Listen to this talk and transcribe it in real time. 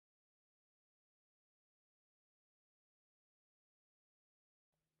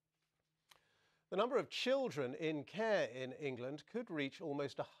The number of children in care in England could reach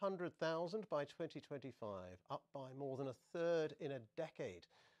almost 100,000 by 2025, up by more than a third in a decade.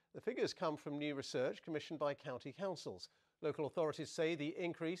 The figures come from new research commissioned by county councils. Local authorities say the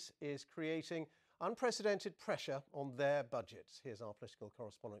increase is creating unprecedented pressure on their budgets. Here's our political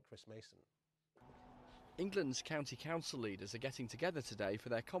correspondent Chris Mason. England's county council leaders are getting together today for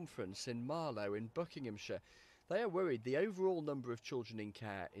their conference in Marlow in Buckinghamshire. They are worried the overall number of children in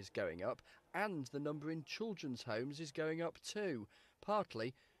care is going up and the number in children's homes is going up too,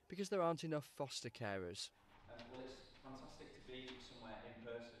 partly because there aren't enough foster carers. Well, it's fantastic to be somewhere in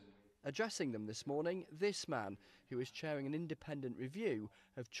person. Addressing them this morning, this man, who is chairing an independent review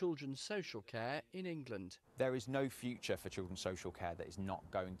of children's social care in England. There is no future for children's social care that is not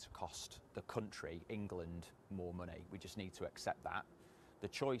going to cost the country, England, more money. We just need to accept that. The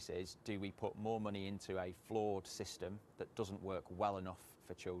choice is, do we put more money into a flawed system that doesn't work well enough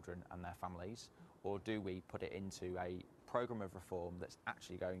for children and their families, or do we put it into a programme of reform that's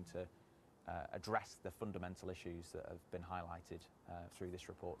actually going to address the fundamental issues that have been highlighted through this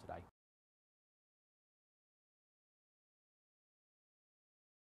report today?